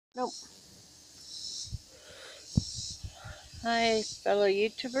Nope. Hi, fellow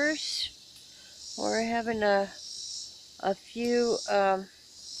YouTubers. We're having a few uh,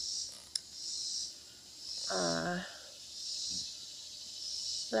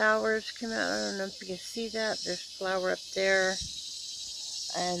 flowers come out. I don't know if you can see that. There's a flower up there,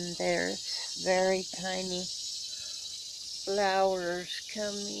 and there's very tiny flowers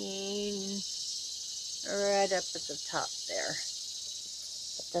coming right up at the top there.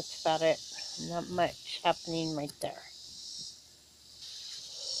 But that's about it. Not much happening right there.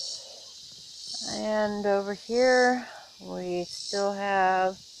 And over here, we still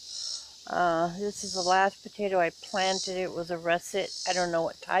have, this is the last potato I planted. It was a russet. I don't know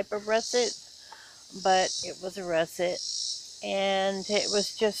what type of russet, but it was a russet. And it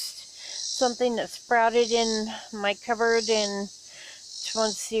was just something that sprouted in my cupboard and just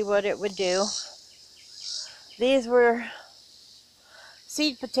wanted to see what it would do. These were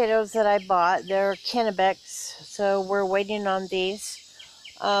seed potatoes that I bought. They're Kennebecs, so we're waiting on these.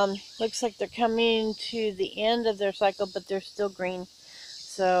 Looks like they're coming to the end of their cycle, but they're still green.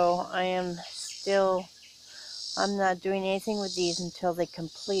 So I'm not doing anything with these until they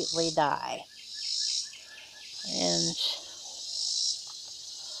completely die. And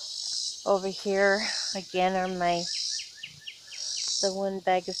over here, again, are the one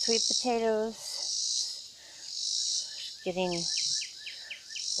bag of sweet potatoes. Getting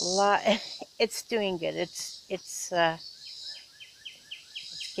a lot. It's doing good. It's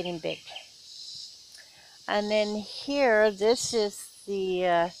getting big. And then here, this is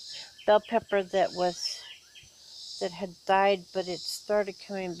the bell pepper that had died, but it started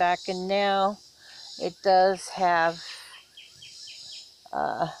coming back, and now it does have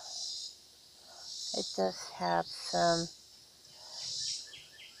some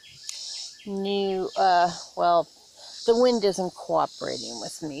new, well, the wind isn't cooperating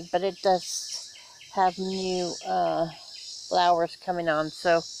with me, but it does have new flowers coming on.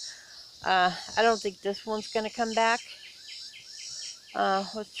 So I don't think this one's going to come back.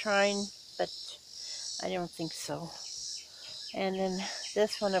 Was trying, but I don't think so. And then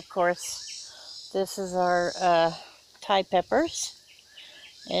this one, of course, this is our Thai peppers,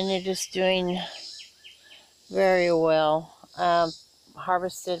 and it is doing very well.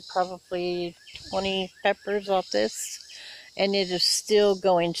 Harvested probably 20 peppers off this, and it is still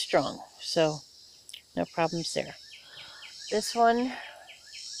going strong, so no problems there. This one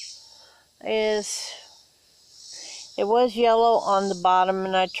it was yellow on the bottom,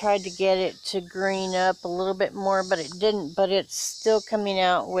 and I tried to get it to green up a little bit more, but it didn't. But it's still coming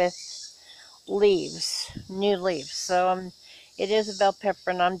out with leaves, new leaves. So it is a bell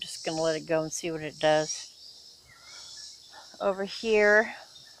pepper, and I'm just going to let it go and see what it does. Over here,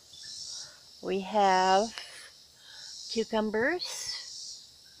 we have cucumbers.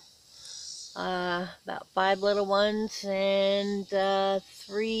 About 5 little ones and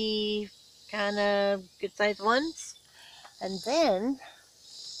 3 kind of good-sized ones. And then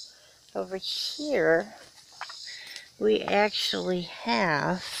over here, we actually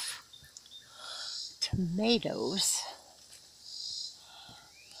have tomatoes.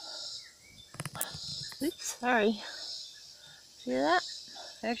 Oops, sorry. See that?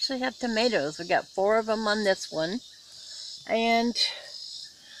 I actually have tomatoes. We got 4 of them on this one. And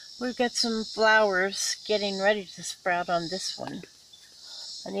we've got some flowers getting ready to sprout on this one.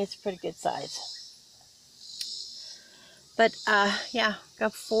 And it's pretty good size. But yeah,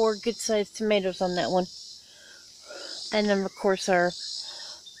 got 4 good-sized tomatoes on that one. And then of course our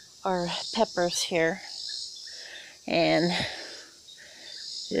peppers here. And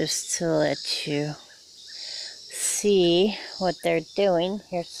just to let you see what they're doing,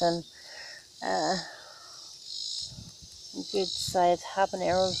 here's some good-sized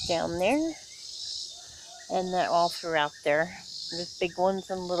habaneros down there, and they're all throughout there. There's big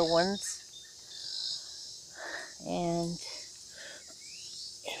ones and little ones, and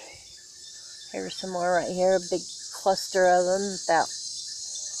here's some more right here, a big cluster of them, about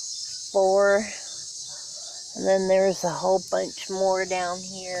 4. And then there's a whole bunch more down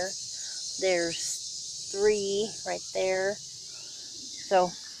here. There's 3 right there.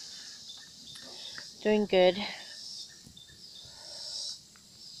 So, doing good.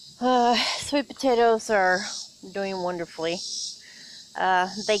 Sweet potatoes are doing wonderfully.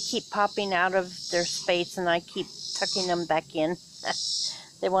 They keep popping out of their space, and I keep tucking them back in.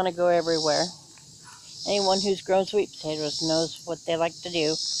 They want to go everywhere. Anyone who's grown sweet potatoes knows what they like to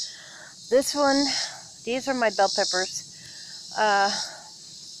do. This one, these are my bell peppers.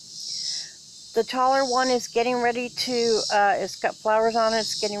 The taller one is getting ready to, it's got flowers on it,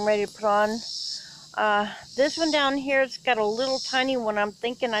 it's getting ready to put on. This one down here, it's got a little tiny one. I'm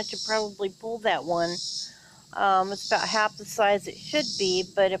thinking I should probably pull that one. It's about half the size it should be,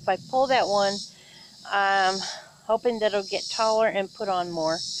 but if I pull that one, I'm hoping that it'll get taller and put on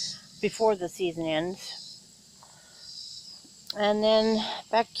more before the season ends. And then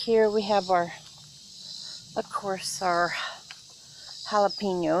back here we have our, of course, our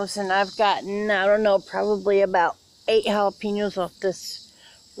jalapenos, and I've gotten, I don't know, probably about 8 jalapenos off this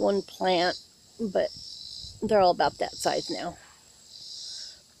one plant, but they're all about that size now.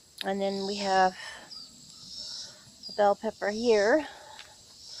 And then we have a bell pepper here,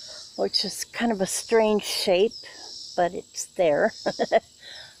 which is kind of a strange shape, but it's there.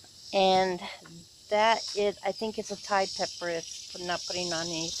 And that is, I think it's a Tide pepper. It's not putting on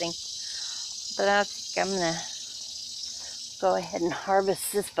anything. But I think I'm going to go ahead and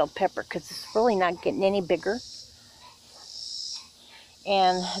harvest this bell pepper because it's really not getting any bigger.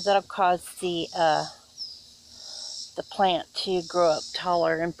 And that'll cause the plant to grow up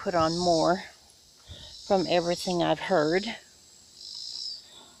taller and put on more from everything I've heard.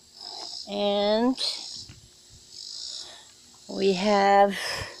 And we have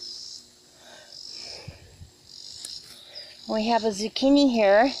a zucchini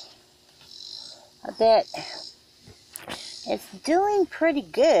here that is doing pretty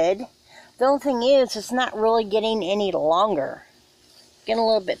good. The only thing is, it's not really getting any longer. Getting a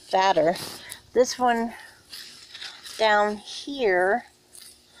little bit fatter. This one down here,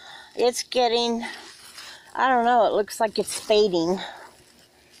 it's getting, I don't know, it looks like it's fading.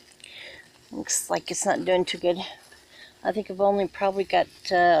 Looks like it's not doing too good. I think I've only probably got,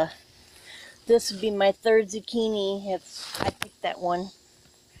 this would be my 3rd zucchini if I picked that one.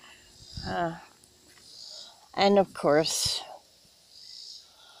 And of course,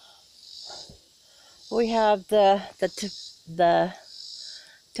 we have the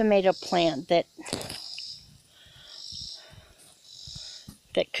tomato plant that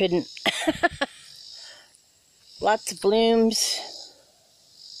couldn't. Lots of blooms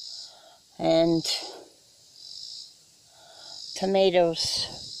and tomatoes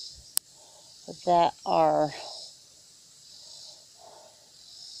that are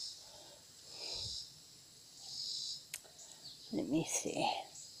let me see.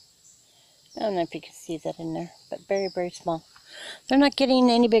 I don't know if you can see that in there, but very, very small. They're not getting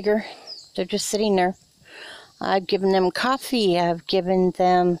any bigger. They're just sitting there. I've given them coffee. I've given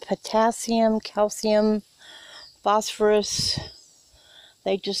them potassium, calcium, phosphorus.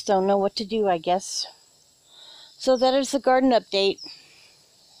 They just don't know what to do, I guess. So that is the garden update.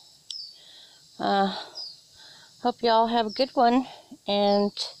 Hope y'all have a good one,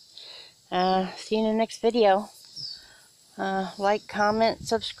 and see you in the next video. Like, comment,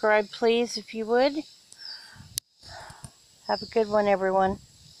 subscribe, please, if you would. Have a good one, everyone.